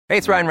Hey,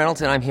 it's Ryan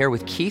Reynolds, and I'm here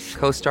with Keith,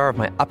 co-star of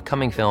my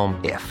upcoming film,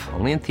 If,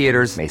 only in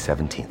theaters May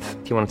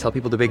 17th. Do you want to tell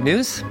people the big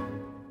news?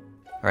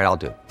 All right, I'll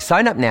do it.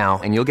 Sign up now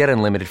and you'll get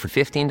unlimited for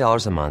 $15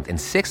 a month and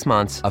 6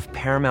 months of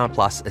Paramount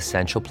Plus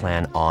Essential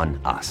Plan on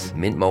us.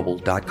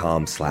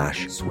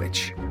 MintMobile.com/switch.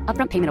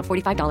 Upfront payment of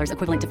 $45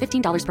 equivalent to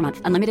 $15 per month.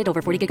 Unlimited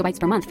over 40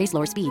 gigabytes per month. Face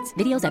lower speeds.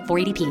 Videos at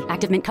 480p.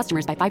 Active Mint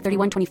customers by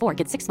 531.24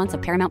 get 6 months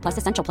of Paramount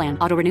Plus Essential Plan.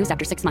 Auto renews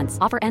after 6 months.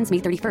 Offer ends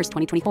May 31st,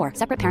 2024.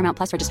 Separate Paramount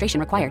Plus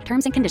registration required.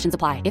 Terms and conditions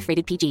apply if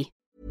rated PG.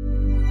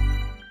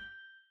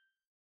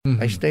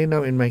 I stay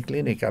now in my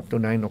clinic up to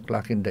 9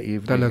 o'clock in the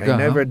evening. Talaga,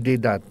 I never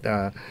did that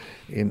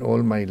in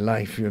all my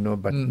life,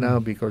 but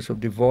now because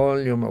of the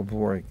volume of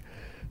work,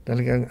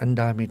 talagang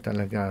andami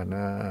talaga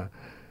na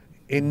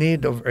in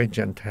need of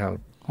urgent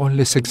help.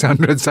 Only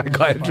 600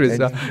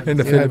 psychiatrists in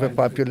the You have a Philippines.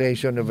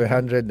 population of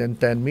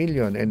 110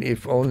 million, and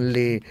if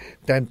only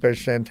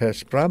 10%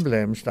 has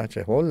problems, that's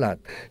a whole lot.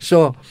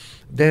 So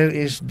there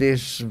is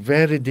this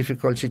very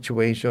difficult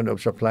situation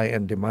of supply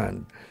and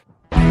demand.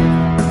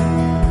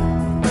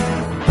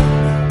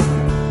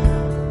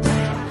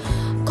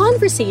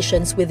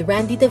 Conversations with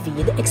Randy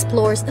David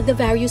explores the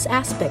various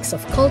aspects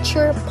of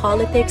culture,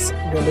 politics,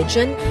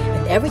 religion,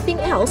 and everything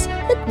else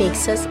that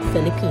makes us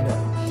Filipino.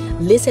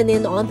 Listen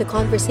in on the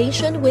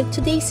conversation with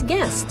today's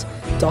guest,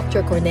 Dr.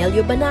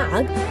 Cornelio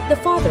Banaag, the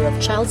father of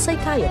child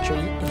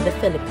psychiatry in the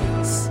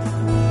Philippines.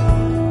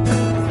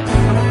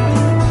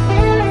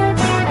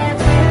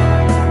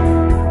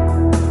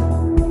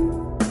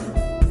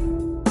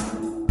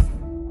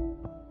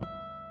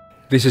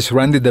 This is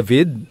Randy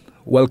David.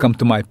 Welcome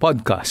to my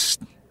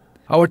podcast.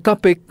 Our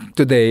topic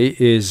today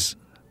is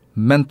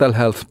mental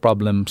health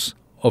problems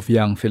of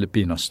young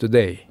Filipinos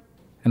today.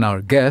 And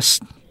our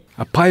guest,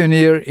 a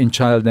pioneer in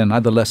child and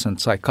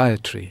adolescent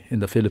psychiatry in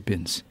the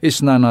Philippines,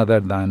 is none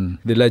other than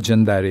the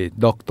legendary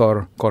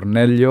Dr.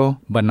 Cornelio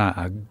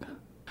Banaag.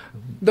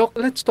 Doc,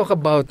 let's talk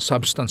about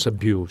substance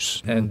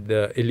abuse and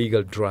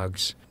illegal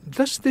drugs.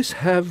 Does this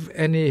have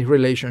any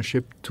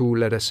relationship to,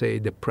 let us say,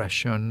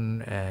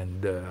 depression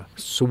and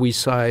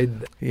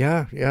suicide?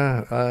 Yeah,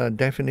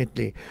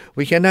 definitely.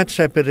 We cannot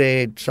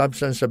separate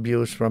substance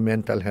abuse from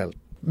mental health.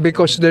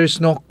 Because there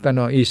is no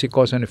easy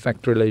cause and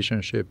effect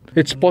relationship.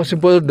 It's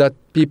possible that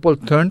people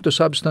turn to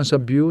substance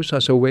abuse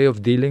as a way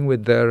of dealing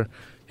with their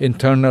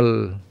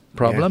internal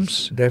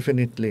problems, Yes,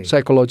 definitely.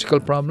 psychological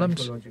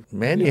problems.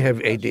 Many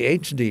have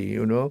ADHD,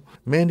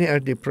 Many are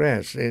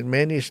depressed. And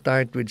many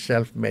start with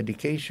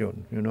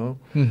self-medication,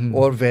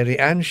 or very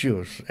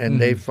anxious.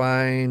 And they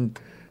find,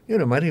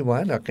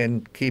 marijuana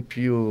can keep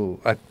you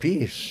at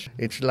peace.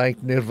 It's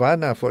like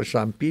nirvana for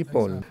some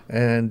people.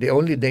 And the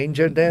only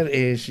danger there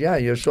is,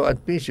 you're so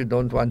at peace, you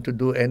don't want to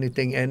do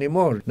anything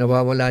anymore.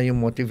 Nawawala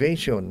yung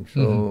motivation.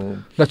 So,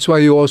 That's why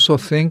you also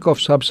think of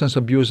substance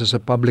abuse as a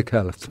public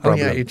health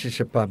problem. it is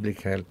a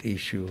public health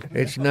issue.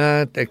 It's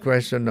not a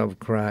question of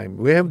crime.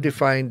 We have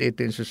defined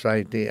it in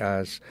society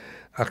as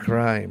a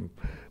crime.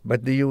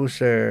 But the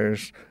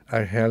users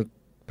are health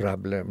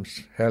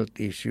problems, health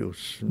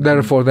issues.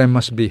 Therefore, there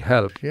must be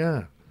help.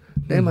 Yeah,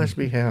 they must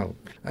be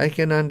helped. I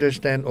can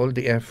understand all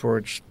the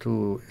efforts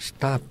to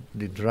stop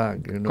the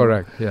drug,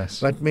 Correct, yes.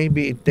 But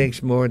maybe it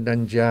takes more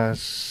than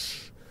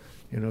just,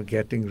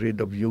 getting rid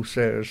of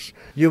users.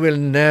 You will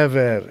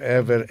never,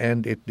 ever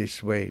end it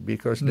this way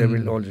because there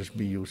will always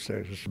be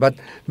users. But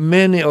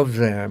many of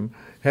them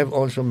have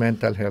also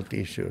mental health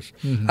issues.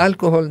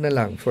 Alcohol na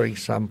lang, for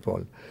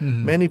example.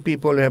 Many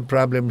people have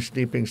problems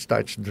sleeping,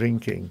 starts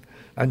drinking.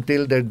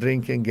 Until their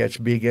drinking gets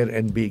bigger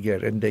and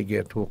bigger and they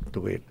get hooked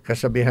to it.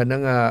 Kasabihan na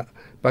nga,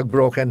 pag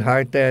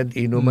broken-hearted,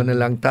 inuman na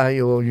lang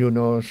tayo,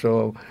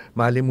 so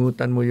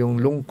malimutan mo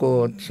yung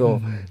lungkot. So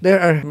there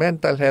are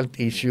mental health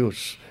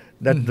issues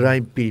that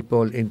drive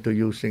people into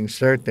using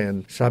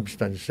certain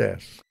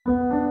substances.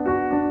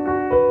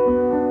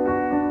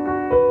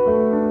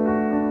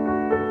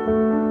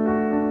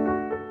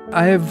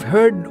 I have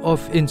heard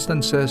of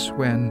instances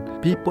when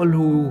people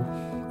who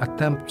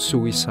attempt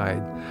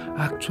suicide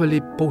actually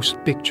post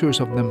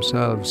pictures of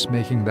themselves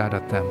making that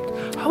attempt.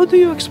 How do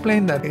you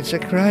explain that? It's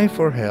a cry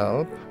for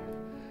help,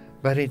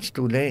 but it's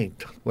too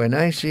late. When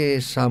I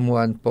see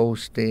someone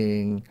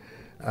posting,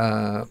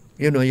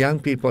 young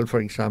people,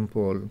 for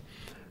example,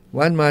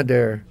 one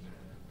mother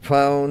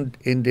found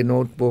in the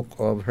notebook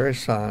of her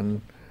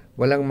son,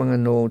 walang mga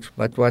notes,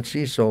 but what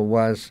she saw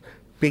was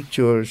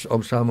pictures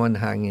of someone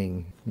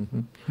hanging.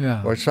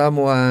 Yeah. Or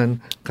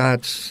someone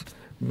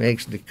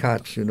makes the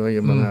cuts, yung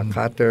mga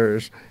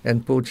cutters,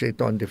 and puts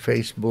it on the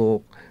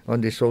Facebook,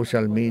 on the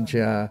social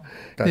media.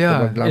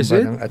 Tatawag lang is ba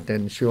it? ng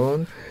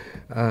atensyon?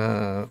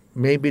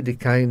 Maybe the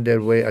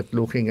kinder way at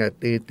looking at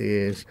it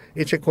is,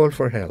 it's a call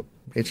for help.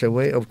 It's a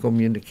way of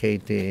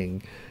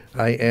communicating,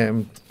 I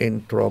am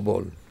in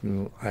trouble.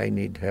 I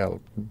need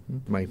help.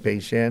 My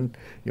patient,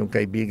 yung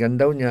kaibigan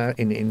daw niya,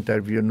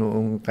 ini-interview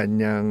noong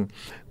kanyang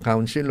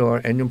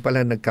counselor, and yung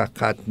pala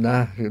nagka-cut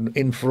na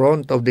in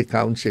front of the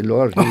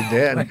counselor.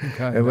 And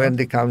when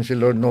the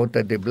counselor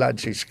noted the blood,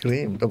 she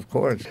screamed, of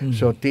course.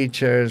 So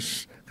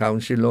teachers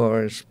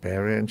counselors,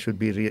 parents should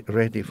be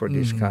ready for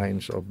these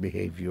kinds of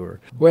behavior.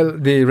 Well,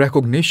 the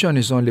recognition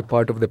is only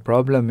part of the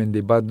problem in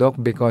the Doc,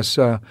 because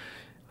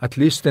at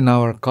least in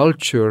our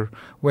culture,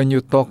 when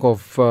you talk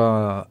of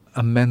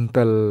a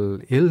mental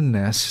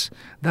illness,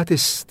 that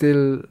is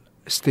still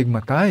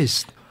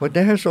stigmatized. But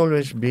there has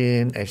always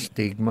been a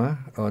stigma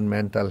on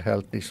mental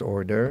health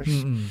disorders.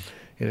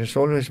 It has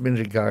always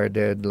been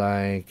regarded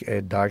like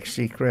a dark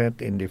secret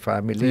in the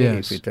family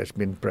if it has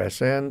been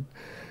present.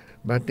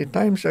 But the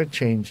times are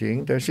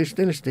changing. There's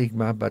still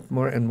stigma, but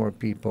more and more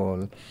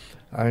people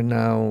are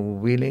now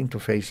willing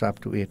to face up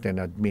to it and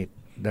admit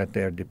that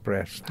they're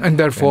depressed. And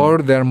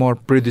therefore, they're more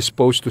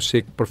predisposed to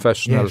seek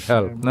professional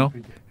help, no?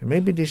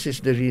 Maybe this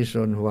is the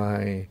reason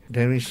why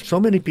there is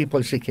so many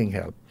people seeking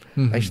help.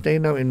 I stay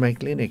now in my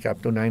clinic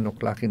up to 9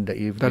 o'clock in the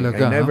evening.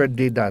 Talaga, I never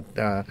did that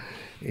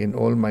in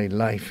all my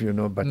life,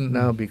 but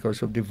now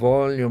because of the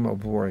volume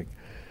of work,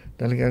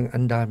 talagang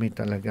ang dami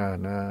talaga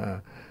na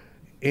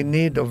in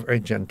need of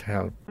urgent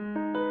help.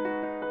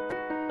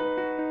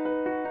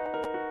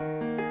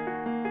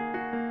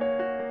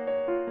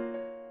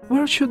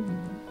 Where should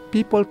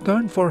people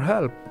turn for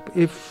help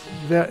if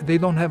they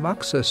don't have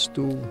access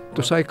to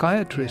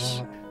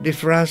psychiatrists? The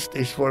thrust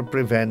is for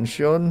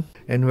prevention.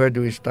 And where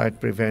do we start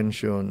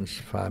preventions?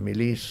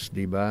 Families,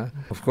 di ba?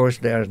 Of course,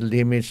 there are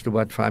limits to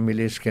what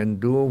families can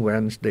do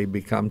once they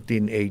become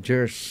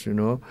teenagers,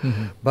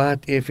 But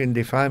if in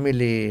the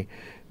family,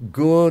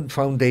 good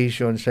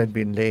foundations have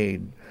been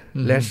laid,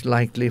 less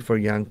likely for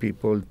young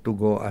people to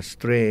go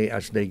astray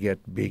as they get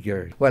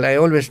bigger. Well, I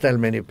always tell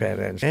many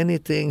parents, many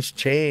things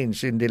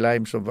change in the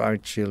lives of our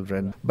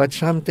children, but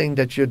something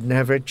that should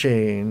never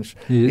change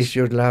is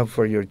your love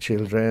for your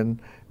children,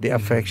 the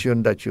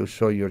affection that you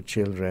show your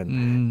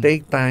children.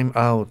 Take time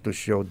out to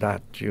show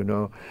that,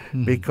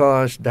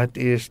 because that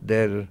is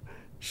their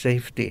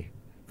safety.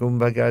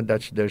 Kumbaga,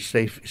 that's their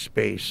safe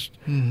space.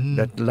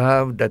 That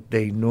love that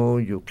they know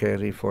you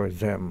carry for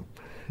them.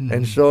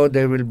 And so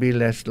they will be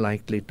less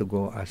likely to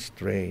go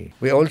astray.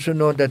 We also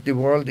know that the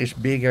world is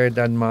bigger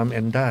than mom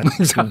and dad.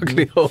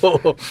 Exactly.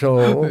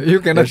 So you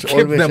cannot there's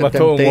keep always them a at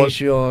home.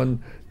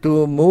 temptation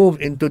to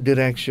move into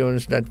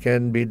directions that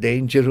can be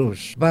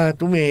dangerous. But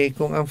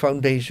kung ang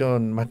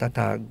foundation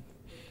matatag,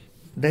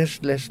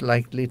 there's less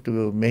likely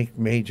to make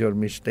major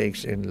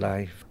mistakes in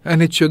life.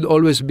 And it should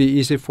always be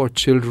easy for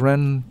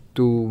children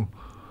to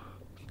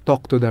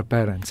talk to their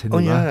parents.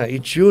 Yeah,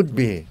 it should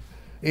be.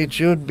 It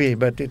should be,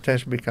 but it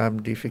has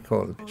become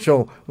difficult.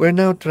 So we're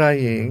now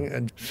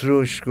trying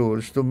through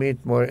schools to meet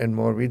more and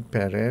more with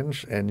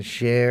parents and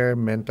share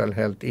mental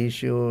health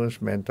issues,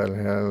 mental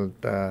health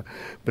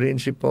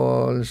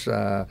principles,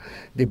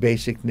 the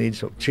basic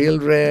needs of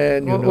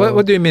children.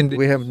 What do you mean?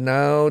 We have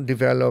now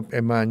developed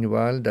a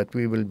manual that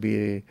we will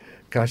be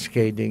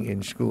cascading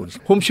in schools.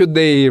 Whom should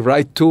they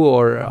write to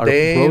or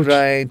They approach?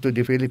 write to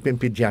the Philippine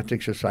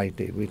Pediatric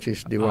Society, which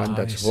is the one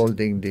that's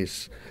holding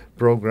this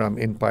program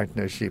in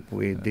partnership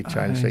with the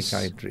child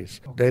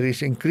psychiatrist. There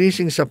is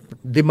increasing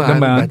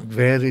demand, but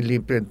very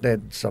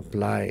limited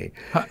supply.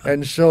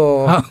 And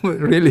so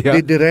Really?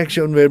 the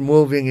direction we're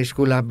moving is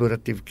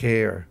collaborative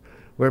care.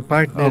 We're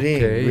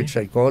partnering with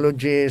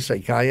psychologists,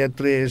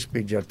 psychiatrists,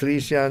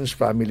 pediatricians,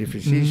 family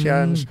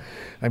physicians.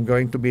 I'm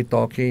going to be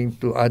talking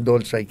to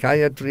adult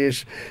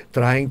psychiatrists,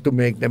 trying to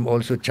make them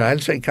also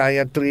child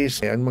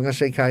psychiatrists. Ang mga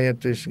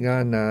psychiatrists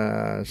nga na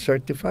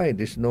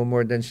certified is no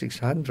more than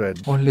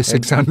 600. Only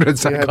 600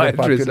 psychiatrists. We have a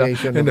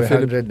population in of the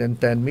Philippines.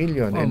 110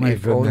 million. Oh, and my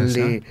if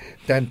goodness, only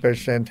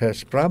 10%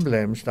 has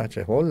problems, that's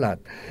a whole lot.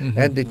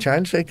 And the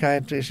child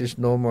psychiatrist is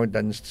no more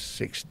than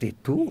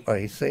 62,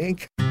 I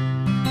think.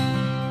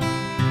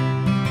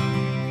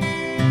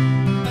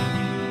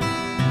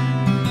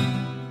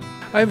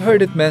 I've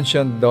heard it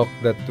mentioned, Doc,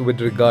 that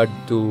with regard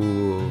to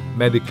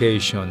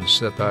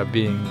medications that are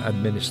being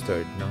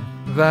administered,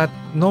 that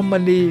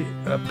normally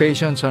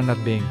patients are not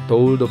being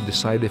told of the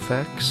side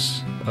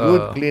effects.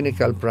 Good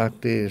clinical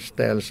practice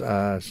tells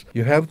us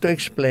you have to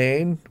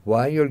explain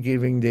why you're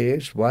giving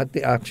this, what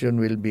the action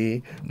will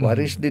be, what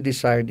is the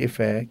desired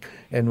effect,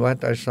 and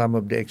what are some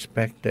of the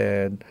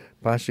expected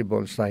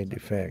possible side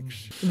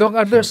effects. Doc,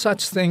 are there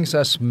such things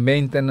as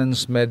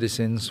maintenance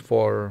medicines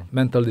for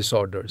mental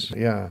disorders?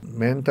 Yeah,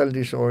 mental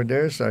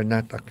disorders are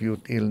not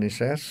acute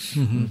illnesses.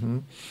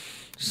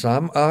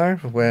 Some are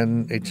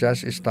when it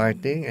just is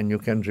starting and you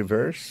can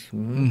reverse.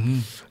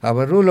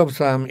 Our rule of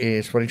thumb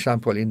is, for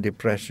example, in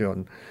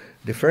depression,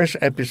 the first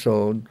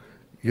episode,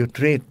 you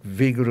treat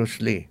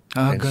vigorously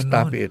and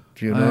stop it,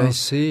 I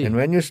see. And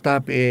when you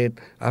stop it,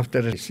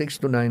 after 6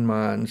 to 9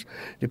 months,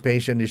 the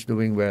patient is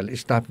doing well,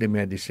 stop the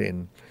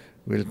medicine.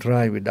 We'll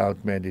try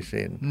without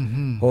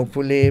medicine.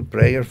 Hopefully,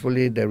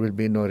 prayerfully, there will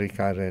be no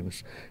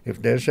recurrence.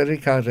 If there's a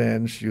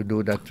recurrence, you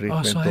do that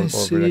treatment all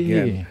over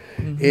again.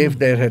 If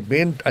there had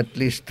been at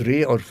least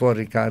 3 or 4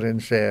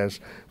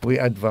 recurrences, we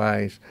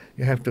advise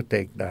you have to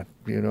take that.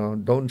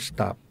 Don't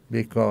stop,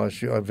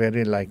 because you are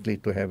very likely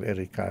to have a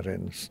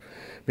recurrence.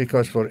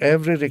 Because for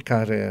every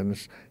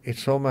recurrence,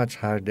 it's so much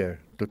harder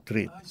to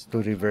treat,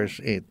 to reverse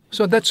it.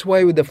 So that's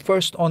why with the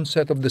first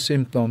onset of the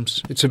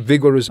symptoms, it's a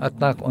vigorous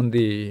attack on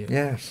the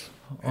Yes,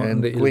 on and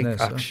the quick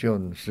illness,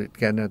 actions.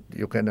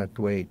 You cannot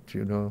wait,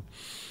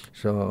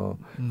 So,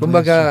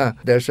 kumbaga,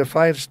 there's a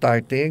fire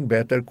starting,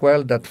 better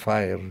quell that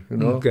fire,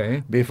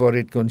 Okay. before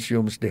it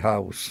consumes the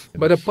house.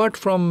 But apart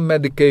from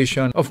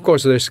medication, of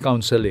course, there's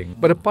counseling.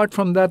 But apart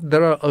from that,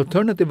 there are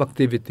alternative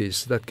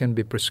activities that can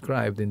be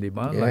prescribed in the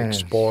like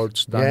Yes.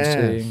 sports,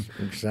 dancing. Yes,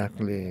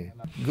 exactly.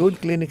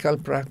 Good clinical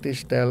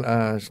practice tell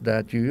us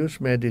that you use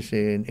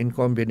medicine in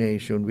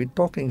combination with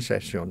talking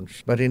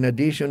sessions. But in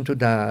addition to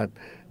that,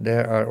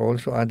 there are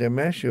also other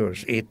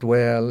measures. Eat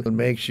well,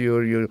 make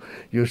sure you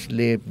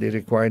sleep the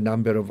required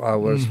number of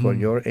hours for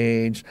your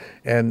age,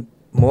 and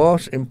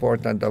most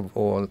important of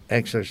all,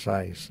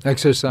 exercise.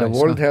 Exercise. The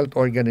World Health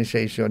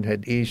Organization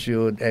had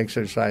issued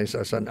exercise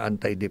as an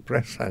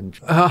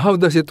antidepressant. How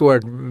does it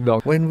work,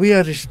 Doc? When we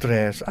are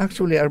stressed,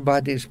 actually our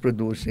body is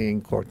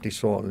producing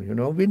cortisol.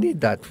 We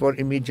need that for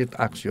immediate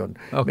action.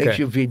 Okay.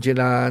 Makes you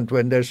vigilant.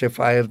 When there's a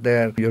fire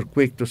there, you're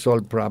quick to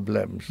solve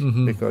problems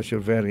because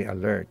you're very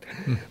alert.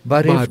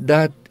 But if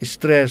that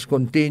stress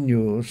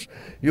continues,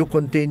 you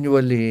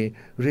continually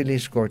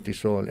release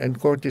cortisol. And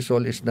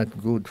cortisol is not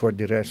good for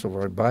the rest of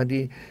our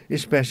body,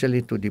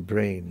 especially to the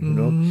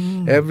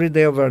brain. Every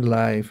day of our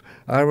life,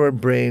 our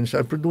brains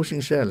are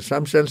producing cells.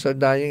 Some cells are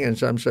dying and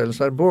some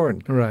cells are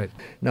born. Right.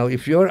 Now,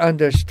 if you're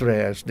under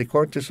stress, the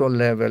cortisol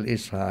level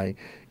is high,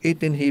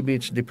 it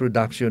inhibits the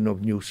production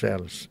of new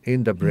cells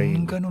in the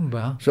brain. Ganun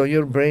ba? So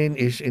your brain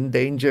is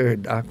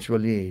endangered,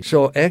 actually.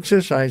 So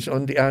exercise,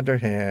 on the other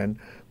hand,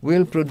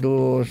 will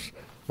produce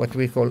what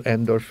we call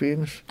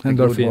endorphins, the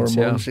good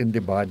hormones in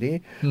the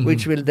body,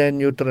 which will then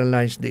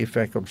neutralize the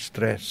effect of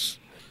stress.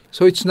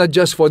 So it's not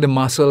just for the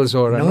muscles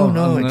or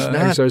No, it's not.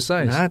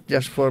 exercise. Not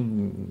just for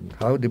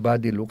how the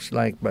body looks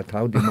like, but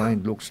how the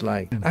mind looks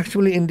like.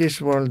 Actually, in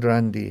this world,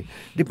 Randy,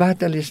 the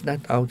battle is not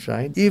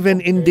outside. Even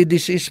in the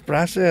disease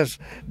process,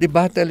 the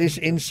battle is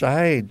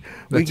inside.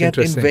 We That's get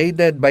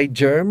invaded by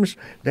germs.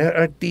 There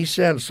are T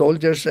cells,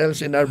 soldier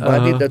cells in our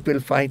body that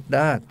will fight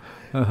that.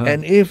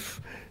 And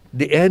if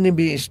the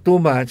enemy is too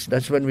much,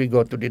 that's when we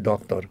go to the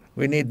doctor.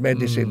 We need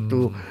medicine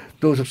to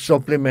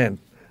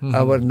supplement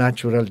our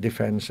natural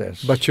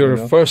defenses. But your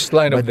first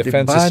line of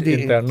defense is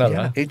internal.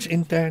 Yeah, it's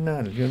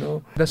internal,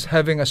 Does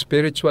having a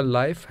spiritual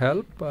life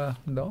help,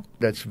 no?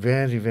 That's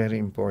very, very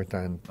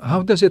important.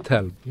 How does it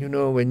help?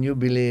 When you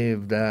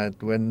believe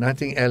that when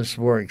nothing else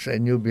works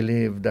and you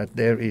believe that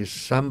there is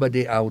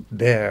somebody out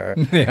there,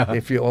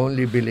 if you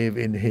only believe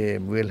in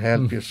Him, will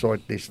help you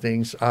sort these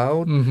things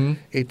out,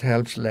 it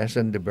helps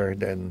lessen the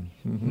burden.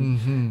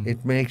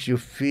 It makes you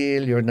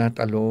feel you're not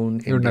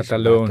alone in this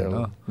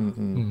battle.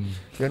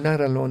 You're not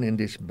alone in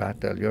this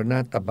battle. You're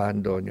not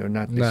abandoned. You're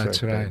not deserted.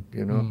 That's right.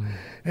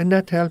 And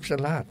that helps a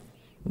lot.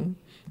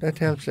 That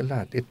helps a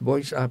lot. It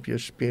buoys up your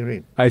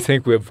spirit. I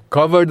think we've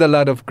covered a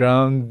lot of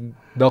ground.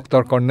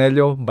 Dr.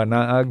 Cornelio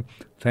Banaag,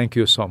 thank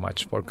you so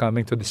much for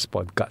coming to this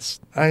podcast.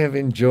 I have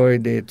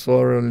enjoyed it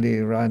thoroughly,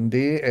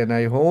 Randy, and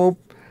I hope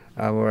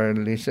our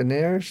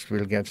listeners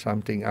will get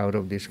something out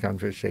of this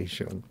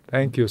conversation.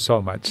 Thank you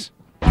so much.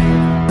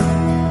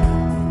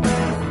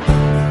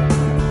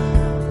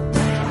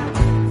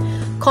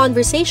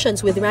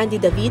 Conversations with Randy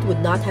David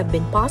would not have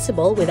been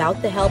possible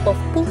without the help of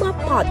Puma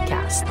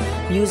Podcast,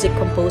 music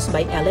composed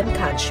by LM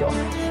Cancio.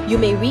 You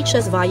may reach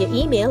us via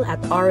email at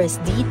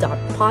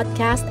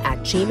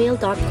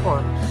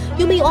rsd.podcast@gmail.com.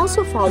 You may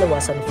also follow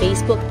us on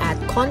Facebook at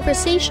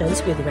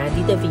Conversations with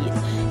Randy David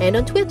and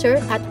on Twitter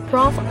at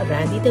Prof.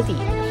 Randy David.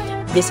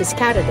 This is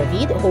Cara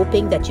David,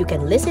 hoping that you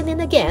can listen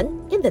in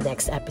again in the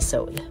next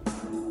episode.